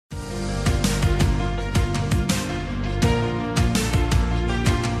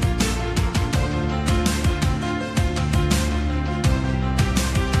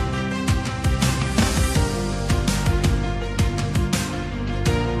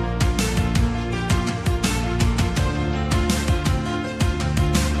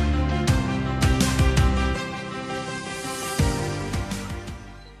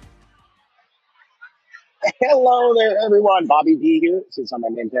Hello there, everyone. Bobby D here. This is on my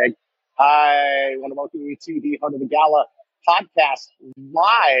name tag. I want to welcome you to the Heart of the Gala podcast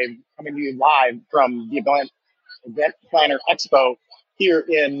coming to you live from the Event Planner Expo here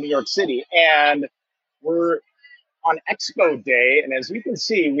in New York City. And we're on Expo Day, and as you can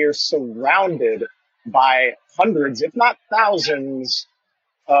see, we're surrounded by hundreds, if not thousands,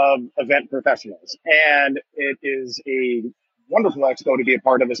 of event professionals. And it is a wonderful expo to be a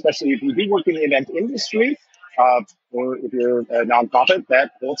part of, especially if you do work in the event industry, or if you're a nonprofit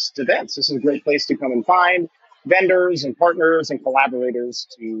that hosts events. This is a great place to come and find vendors and partners and collaborators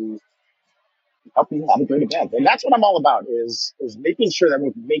to help you have a great event. And that's what I'm all about, is making sure that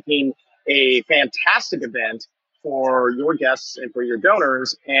we're making a fantastic event for your guests and for your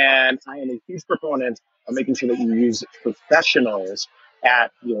donors. And I am a huge proponent of making sure that you use professionals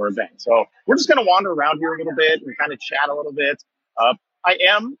at your event. So we're just going to wander around here a little bit and kind of chat a little bit. I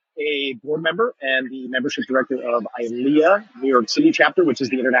am a board member and the membership director of ILEA New York City chapter, which is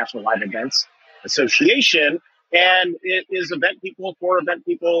the International Live Events Association. And it is event people for event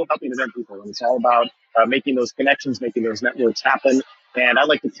people, helping event people. And it's all about making those connections, making those networks happen. And I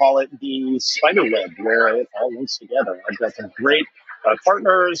like to call it the spider web, where it all links together. I've got some great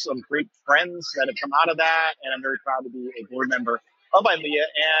partners, some great friends that have come out of that. And I'm very proud to be a board member of ILEA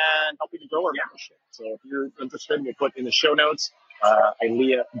and helping to grow our membership. So if you're interested, we'll put in the show notes,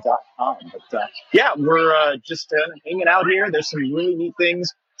 ILEA.com. But yeah, we're just hanging out here. There's some really neat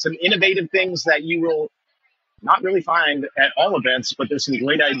things, some innovative things that you will not really find at all events, but there's some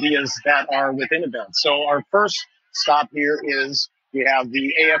great ideas that are within events. So our first stop here is we have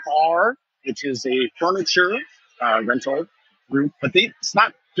the AFR, which is a furniture rental group, but it's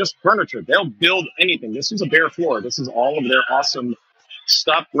not just furniture. They'll build anything. This is a bare floor. This is all of their awesome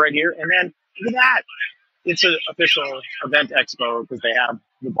stuff right here. And then look at that. It's an official event expo because they have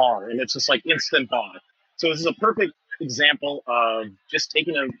the bar, and it's just like instant bar. So this is a perfect example of just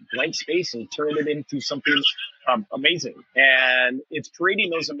taking a blank space and turning it into something amazing. And it's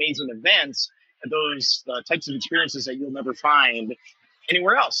creating those amazing events and those types of experiences that you'll never find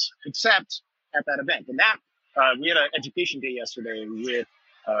anywhere else except at that event. And that we had an education day yesterday with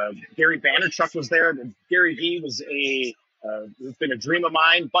Gary Vaynerchuk was there. Gary V was it's been a dream of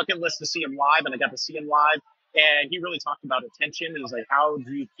mine, bucket list to see him live, and I got to see him live. And he really talked about attention. It was like, how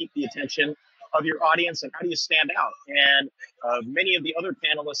do you keep the attention of your audience and how do you stand out? And many of the other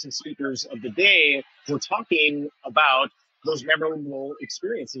panelists and speakers of the day were talking about those memorable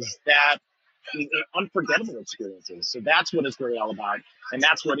experiences, that unforgettable experiences. So that's what it's really all about. And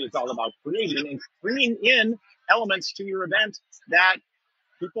that's what it's all about, creating and bringing in elements to your event that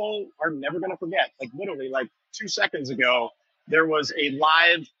people are never going to forget. Like literally, like 2 seconds ago, there was a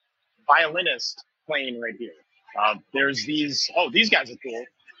live violinist playing right here. There's these guys are cool.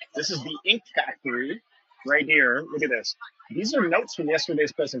 This is the Ink Factory right here. Look at this. These are notes from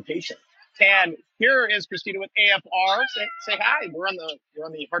yesterday's presentation. And here is Christina with AFR. Say hi. We're on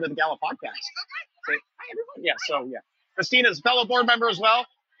the Heart of the Gala podcast. Say hi, everyone. Yeah. So yeah, Christina's a fellow board member as well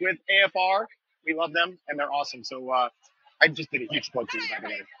with AFR. We love them and they're awesome. So I just did a huge plug to you, by the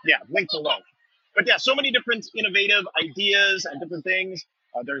way. Yeah, link below. But yeah, so many different innovative ideas and different things.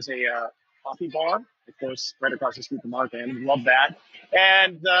 There's a coffee bar, of course, right across the street from our fan. Love that.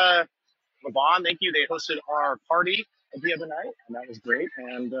 And Levon, thank you. They hosted our party the other night, and that was great.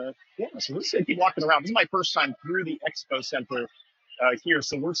 And yeah, so let's keep walking around. This is my first time through the Expo Center here,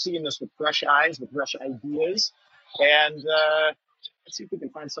 so we're seeing this with fresh eyes, with fresh ideas. And let's see if we can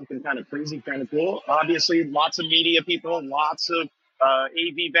find something kind of crazy, kind of cool. Obviously, lots of media people, lots of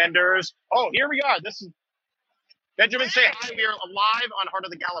AV vendors. Oh, here we are. This is Benjamin. Say hi. We are live on Heart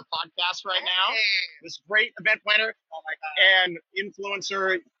of the Gala podcast right now. This great event planner and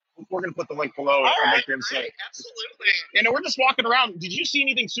influencer. We're going to put the link below. All right, absolutely. And we're just walking around. Did you see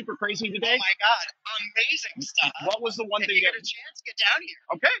anything super crazy today? Oh my God, amazing stuff. What was the one thing? If you get a chance, get down here.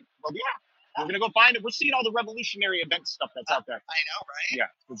 Okay, well, yeah. We're going to go find it. We're seeing all the revolutionary event stuff that's out there. I know, right? Yeah,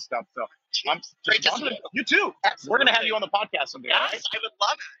 good stuff. So Great to see you. You too. Absolutely. We're going to have you on the podcast someday. Yes, Right? I would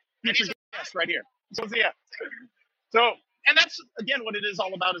love it. Future guest right here. So yeah. So, and that's again what it is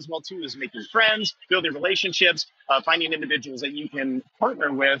all about as well too, is making friends, building relationships, finding individuals that you can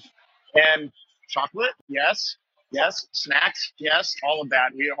partner with, and chocolate, yes, snacks, yes, all of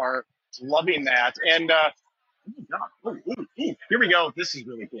that. We are loving that. And oh my God, here we go. This is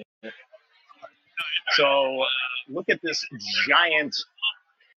really cool. So look at this giant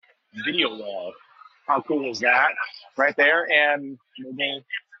video wall. How cool is that? Right there, and mobile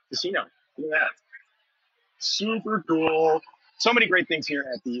casino. Look at that. Super cool. So many great things here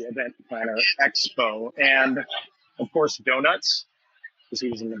at the Event Planner Expo. And of course, donuts. Because he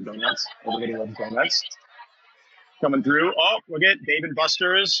was in the donuts. Everybody loves donuts. coming through. Oh, look at Dave and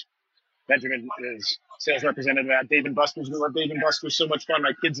Buster's. Benjamin is sales representative at Dave and Buster's. We love Dave and Buster's, so much fun.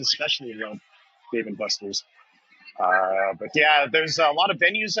 My kids especially love Dave and Buster's. But yeah, there's a lot of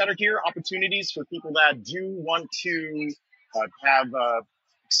venues that are here, opportunities for people that do want to have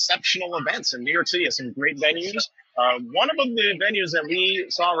exceptional events in New York City. Has some great venues. One of them, the venues that we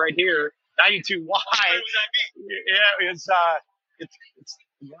saw right here, 92Y, yeah, it's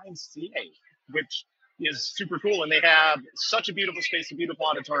the YMCA, which is super cool, and they have such a beautiful space, a beautiful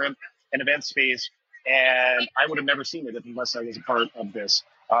auditorium, an event space, and I would have never seen it unless I was a part of this.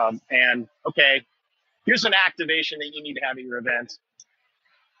 And okay, here's an activation that you need to have at your event.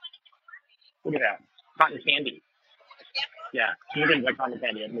 Look at that, cotton candy. Yeah, you're getting like cotton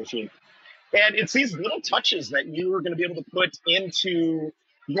candy at the machine. And it's these little touches that you are going to be able to put into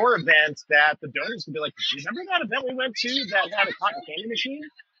your event that the donors can be like, remember that event we went to that had a cotton candy machine?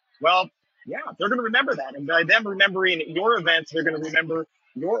 Well, yeah, they're going to remember that. And by them remembering your event, they're going to remember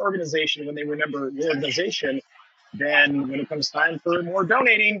your organization. When they remember your organization, then when it comes time for more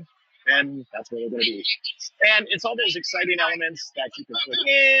donating, then that's where they're going to be. And it's all those exciting elements that you can put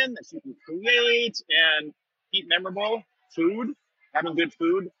in, that you can create and keep memorable. Food, having good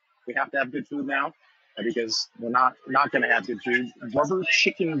food. We have to have good food now because we're not going to have good food. Rubber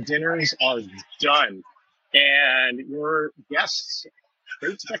chicken dinners are done. And your guests, they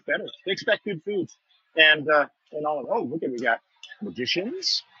expect better. They expect good food. And all of, oh, look at, we got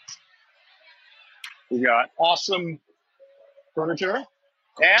magicians. We got awesome furniture.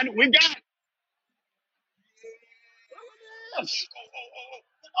 And we've got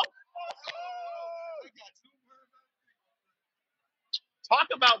talk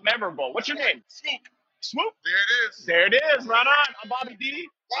about memorable. What's your name? Swoop. Swoop? There it is. Right on. I'm Bobby D.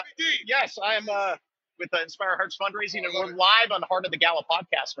 Bobby D. Yes, I am with the Inspire Hearts fundraising, and we're live on Heart of the Gala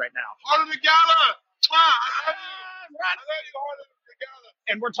podcast right now. Heart of the Gala.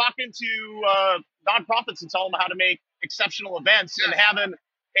 And we're talking to nonprofits and telling them how to make exceptional events and having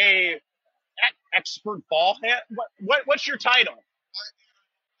a expert ball head. What's your title?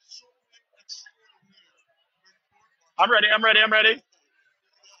 I'm ready.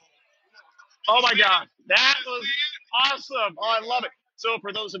 Oh my God, that was awesome. Oh, I love it. So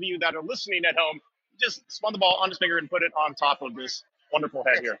for those of you that are listening at home, just spun the ball on his finger and put it on top of this wonderful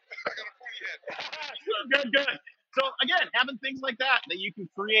head here. Good. So again, having things like that you can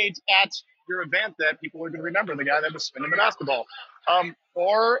create at your event that people are going to remember, the guy that was spinning the basketball,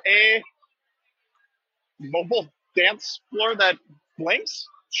 or a mobile dance floor that blinks.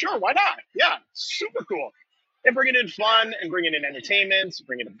 Sure, why not? Yeah, super cool. And bringing in fun and bringing in entertainment,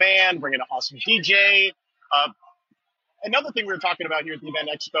 bringing a band, bringing an awesome DJ. Another thing we were talking about here at the Event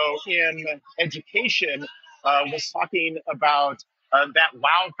Expo in education was talking about that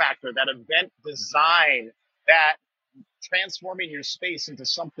wow factor, that event design, that transforming your space into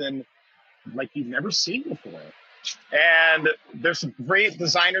something like you've never seen before. And there's some great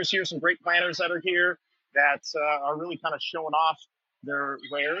designers here, some great planners that are here that are really kind of showing off their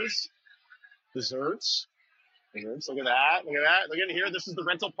wares, desserts. Look at that. Look at here. This is the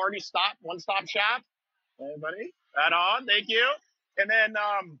rental party stop, one-stop shop. Everybody, right on. Thank you. And then,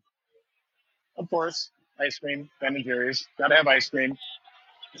 of course, ice cream, Ben and Jerry's. Got to have ice cream.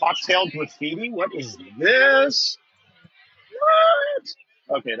 Cocktail graffiti. What is this?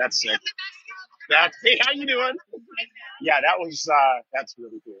 What? Okay, that's sick. Hey, how you doing? Yeah, that's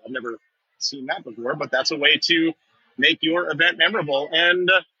really cool. I've never seen that before, but that's a way to make your event memorable.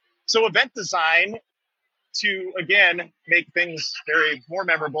 And so event design, to again make things more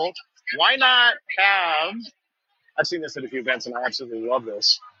memorable, why not have, I've seen this at a few events and I absolutely love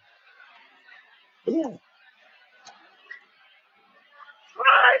this. Ooh.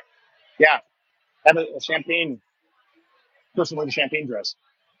 Yeah, have a champagne person with a champagne dress.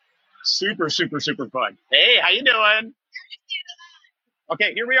 Super fun. Hey, how you doing?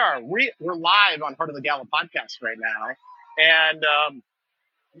 Okay, here we are. We're live on Heart of the Gala podcast right now, and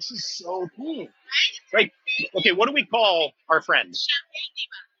this is so cool. Right? Okay, what do we call our friends?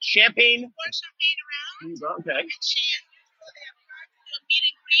 Champagne. Okay.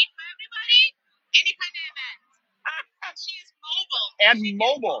 And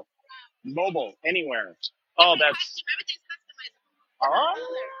mobile anywhere. Oh, that's.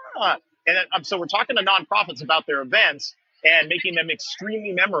 And so we're talking to nonprofits about their events and making them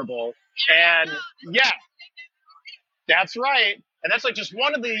extremely memorable. And yeah, that's right. And that's like just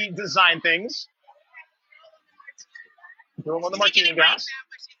one of the design things. Throw them on the martini glass.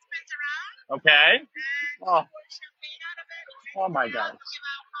 Okay. Oh my God.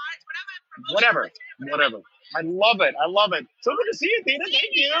 Whatever. I love it. So good to see you, Tina.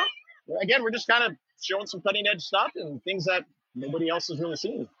 Thank you. Again, we're just kind of showing some cutting edge stuff and things that nobody else has really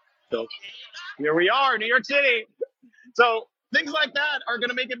seen. So here we are, New York City. So things like that are going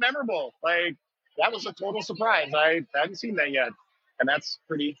to make it memorable. Like that was a total surprise. I hadn't seen that yet, and that's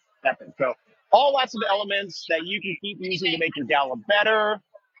pretty epic. So all lots of elements that you can keep using to make your gala better.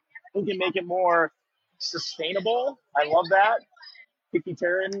 We can make it more sustainable. I love that. Picky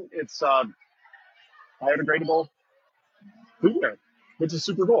Terran, it's biodegradable foodware, which is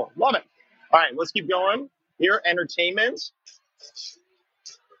super cool. Love it. All right, let's keep going. Here, entertainment.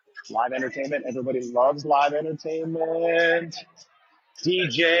 Live entertainment. Everybody loves live entertainment.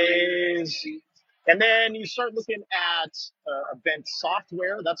 DJs. And then you start looking at event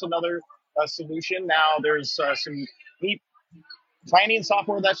software. That's another solution. Now there's some neat planning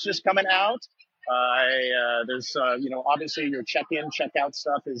software that's just coming out. There's, obviously your check-in, check-out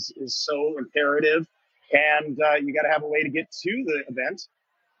stuff is so imperative. And you got to have a way to get to the event.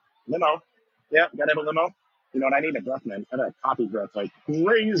 Limo. Yeah, got to have a limo. You know, and I need a breath, man. I got a coffee breath like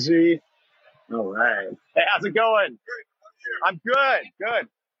crazy. All right. Hey, how's it going? I'm good. Good.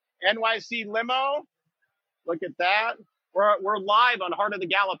 NYC Limo. Look at that. We're live on Heart of the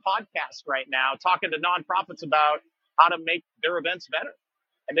Gala podcast right now, talking to nonprofits about how to make their events better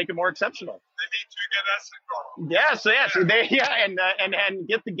and make it more exceptional. They need to get us involved. Yes. And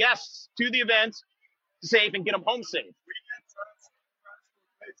get the guests to the event safe and get them home safe. We get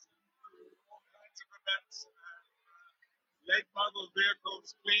transportation to all kinds of events, late model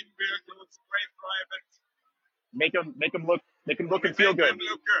vehicles, clean vehicles, great driving. Make them look and feel good. Make them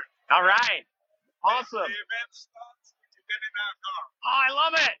look good. All right. Awesome. The event starts when you get in our car. Oh, I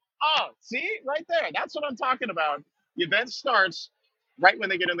love it. Oh, see, right there. That's what I'm talking about. The event starts right when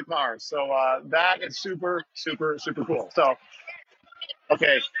they get in the car. So that is super, super, super cool. So,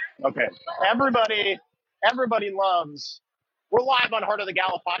 okay. Everybody loves. We're live on Heart of the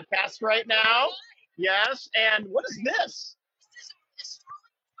Gala podcast right now. Yes. And what is this?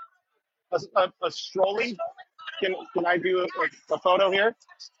 A strolling. Can I do a photo here?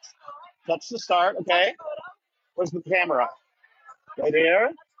 That's the start. Okay. Where's the camera? Right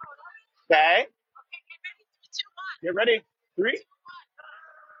here. Okay. Get ready. 3.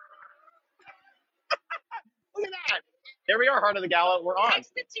 Look at that. Here we are, Heart of the Gala. We're on.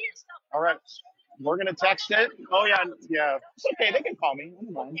 All right. We're going to text it. Oh, yeah. Yeah. It's okay. They can call me. I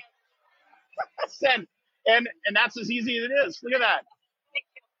don't mind. And that's as easy as it is. Look at that.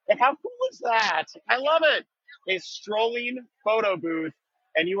 And how cool is that? I love it. A strolling photo booth.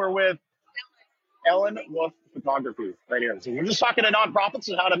 And you were with Ellen Wolf Photography right here. So we're just talking to nonprofits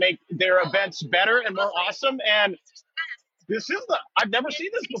and how to make their events better and more awesome. And this is I've never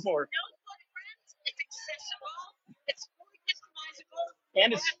seen this before. It's accessible. It's fully customizable.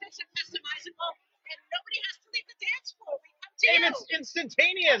 And it's customizable. And nobody has to leave the dance floor. We come to you. And it's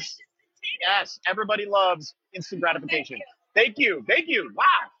instantaneous. Yes, everybody loves instant gratification. Thank you. Wow.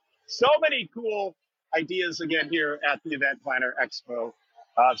 So many cool ideas again here at the Event Planner Expo.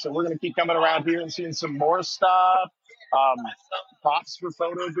 So we're going to keep coming around here and seeing some more stuff. Props for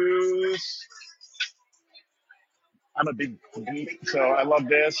photo booths. I'm a big geek, so I love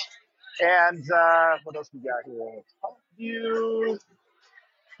this. And what else we got here? You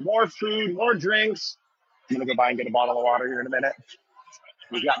more food, more drinks. I'm gonna go buy and get a bottle of water here in a minute.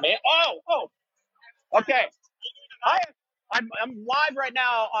 We got me. Oh. Okay. I'm live right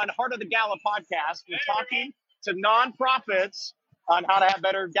now on Heart of the Gala podcast. We're talking to nonprofits on how to have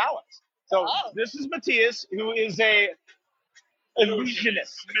better galas. So this is Matthias, who is a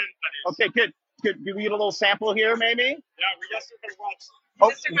illusionist. Okay, good. Can we get a little sample here, maybe? Yeah, we just took my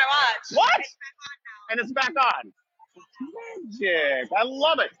watch. Just took my watch. What? And it's back on. Magic. I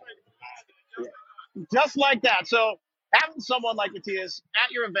love it. Just like that. So having someone like Matthias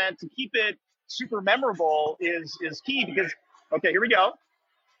at your event to keep it super memorable is key because, okay, here we go.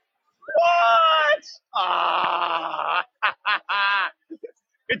 What?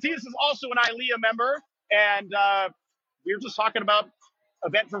 Matthias is also an ILEA member, and we were just talking about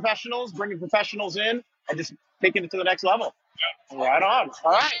event professionals, bringing professionals in, and just taking it to the next level. Yeah. Right on.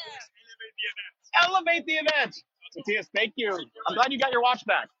 All right. Elevate the event. Matthias, thank you. I'm glad you got your watch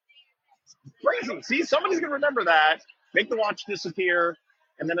back. Crazy. See, somebody's going to remember that. Make the watch disappear,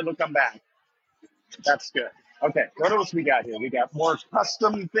 and then it'll come back. That's good. Okay, what else we got here? We got more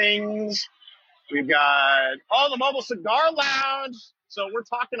custom things. We've got, the mobile cigar lounge. So we're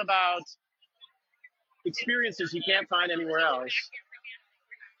talking about experiences you can't find anywhere else.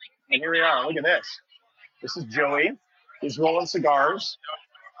 And here we are. Look at this. This is Joey. He's rolling cigars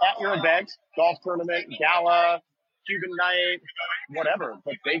at your event, golf tournament, gala, Cuban night, whatever.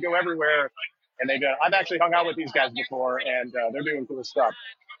 But they go everywhere. And I've actually hung out with these guys before, and they're doing cool stuff.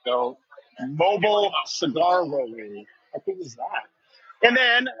 So mobile cigar roller. How cool is that? And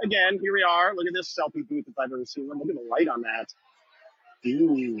then again, here we are. Look at this selfie booth if I've ever seen one. Look at the light on that.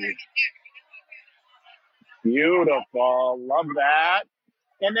 Ooh, beautiful. Love that.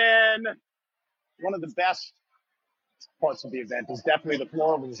 And then one of the best parts of the event is definitely the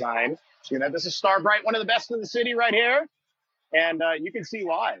floral design. You know, this is Starbright, one of the best in the city right here. And you can see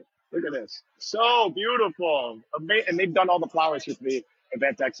why. Look at this. So beautiful. And they've done all the flowers with the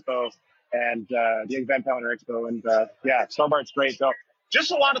Event Expo and the Event Planner Expo. And yeah, Starbright's great. So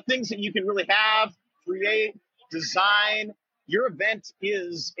just a lot of things that you can really have, create, design. Your event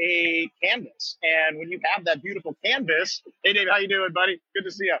is a canvas. And when you have that beautiful canvas, hey Dave, how you doing, buddy? Good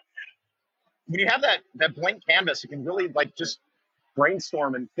to see you. When you have that blank canvas, you can really like just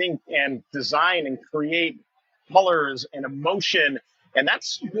brainstorm and think and design and create colors and emotion. And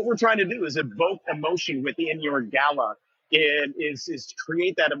that's what we're trying to do, is evoke emotion within your gala. It is to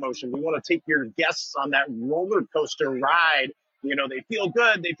create that emotion. We want to take your guests on that roller coaster ride. You know, they feel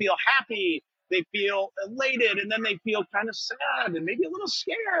good, they feel happy, they feel elated, and then they feel kind of sad and maybe a little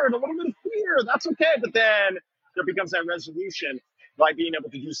scared, a little bit of fear. That's okay. But then there becomes that resolution by being able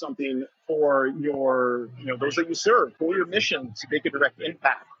to do something for your, you know, those that you serve, for your mission, to make a direct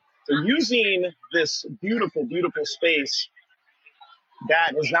impact. So using this beautiful, beautiful space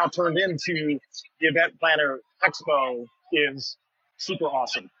that has now turned into the Event Planner Expo is super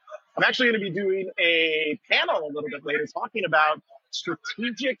awesome. I'm actually going to be doing a panel a little bit later talking about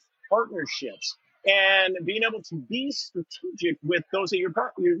strategic partnerships and being able to be strategic with those that you're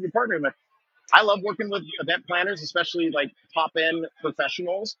partnering with. I love working with event planners, especially like top end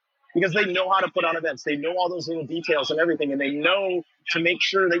professionals, because they know how to put on events. They know all those little details and everything, and they know to make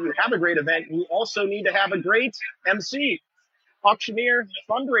sure that you have a great event. You also need to have a great MC, auctioneer,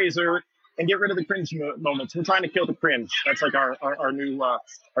 fundraiser, and get rid of the cringe moments. We're trying to kill the cringe. That's like our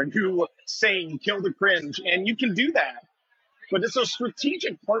new saying, kill the cringe. And you can do that. But it's those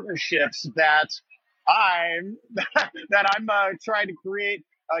strategic partnerships that I'm trying to create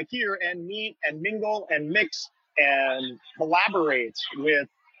here, and meet and mingle and mix and collaborate with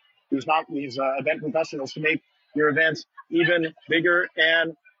these event professionals to make your events even bigger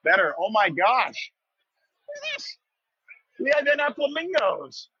and better. Oh my gosh, look at this! We have in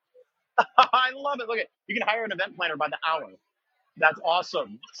flamingos. I love it. Look at, you can hire an event planner by the hour. That's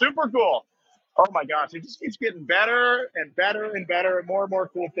awesome. Super cool. Oh my gosh, it just keeps getting better and better and better, and more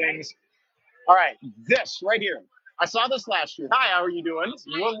cool things. All right, this right here. I saw this last year. Hi, how are you doing?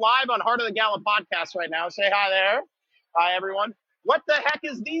 We're live on Heart of the Gala podcast right now. Say hi there. Hi, everyone. What the heck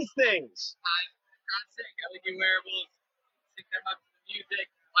is these things? Hi, sick. LED wearables. Stick them up to the music.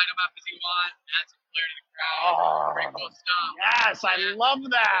 Light them up as you want. Add some flair to the crowd. Pretty cool stuff. Yes, I love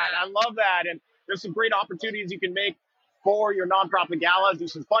that. I love that. And there's some great opportunities you can make for your nonprofit gala. Do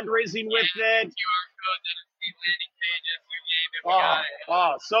some fundraising with it. QR codes, NFC landing pages. We named it. We got it.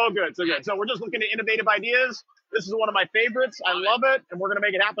 Oh, so good, so good. So we're just looking at innovative ideas. This is one of my favorites. I love it, and we're going to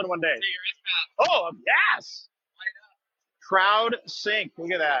make it happen one day. Oh, yes. Crowd Sync.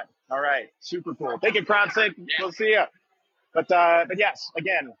 Look at that. All right. Super cool. Thank you, Crowd Sync. We'll see you. But yes,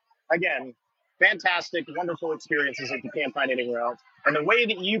 again, fantastic, wonderful experiences that you can't find anywhere else. And the way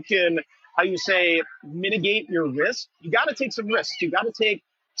that you can, how you say, mitigate your risk, you got to take some risks. You got to take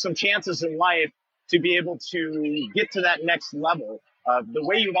some chances in life to be able to get to that next level. The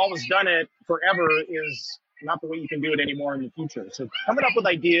way you've always done it forever is not the way you can do it anymore in the future. So coming up with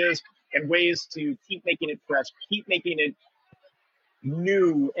ideas and ways to keep making it fresh, keep making it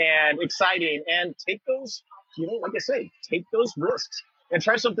new and exciting, and take those, you know, like I say, take those risks and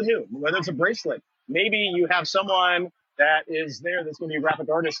try something new, whether it's a bracelet. Maybe you have someone that is there that's going to be a graphic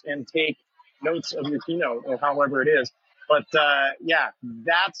artist and take notes of your keynote or however it is. But yeah,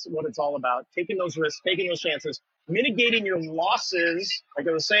 that's what it's all about. Taking those risks, taking those chances, mitigating your losses. Like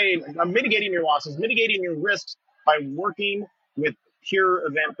I was saying, mitigating your losses, mitigating your risks by working with pure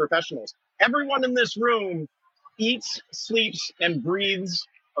event professionals. Everyone in this room eats, sleeps, and breathes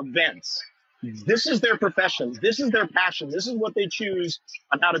events. This is their profession. This is their passion. This is what they choose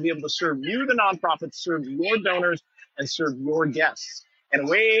on how to be able to serve you, the nonprofits, serve your donors, and serve your guests. And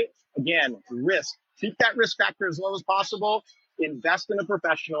a way, again, risk. Keep that risk factor as low as possible. Invest in a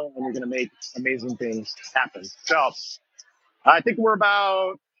professional, and you're going to make amazing things happen. So I think we're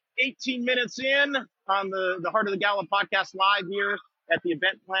about 18 minutes in on the Heart of the Gala podcast live here at the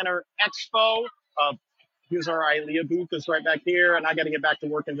Event Planner Expo. Here's our ILEA booth that's right back here, and I got to get back to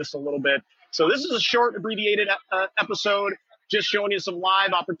work in just a little bit. So this is a short, abbreviated episode, just showing you some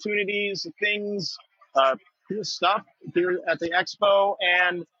live opportunities, things, cool stuff here at the Expo,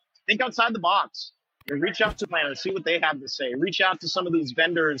 and think outside the box. And reach out to planners, see what they have to say. Reach out to some of these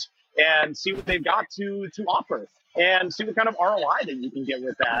vendors and see what they've got to offer, and see what kind of ROI that you can get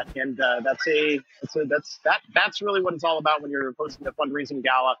with that. And that's really what it's all about when you're hosting a fundraising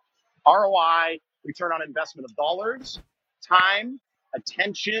gala. ROI, return on investment of dollars, time,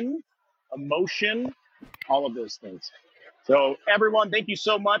 attention, emotion, all of those things. So everyone, thank you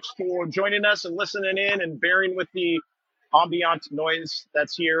so much for joining us and listening in and bearing with the ambient noise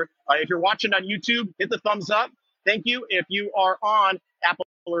that's here. If you're watching on YouTube, hit the thumbs up. Thank you. If you are on Apple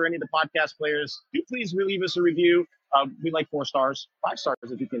or any of the podcast players, do please leave us a review. We like 4 stars, 5 stars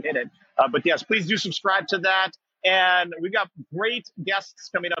if you can hit it. But yes, please do subscribe to that. And we've got great guests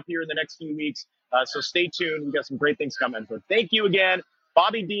coming up here in the next few weeks. So stay tuned. We've got some great things coming. So thank you again.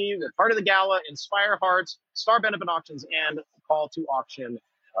 Bobby D, with Part of the Gala, Inspire Hearts, Star Benefit Auctions, and Call to Auction.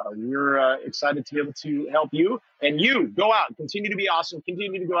 We're excited to be able to help you. And you, go out, continue to be awesome,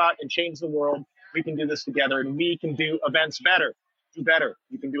 continue to go out and change the world. We can do this together, and we can do events better. Do better.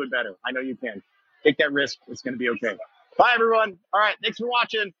 You can do it better. I know you can. Take that risk. It's going to be okay. Bye, everyone. All right, thanks for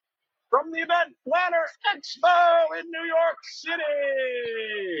watching from the Event Planner Expo in New York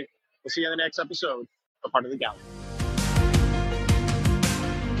City. We'll see you in the next episode of Part of the Gala.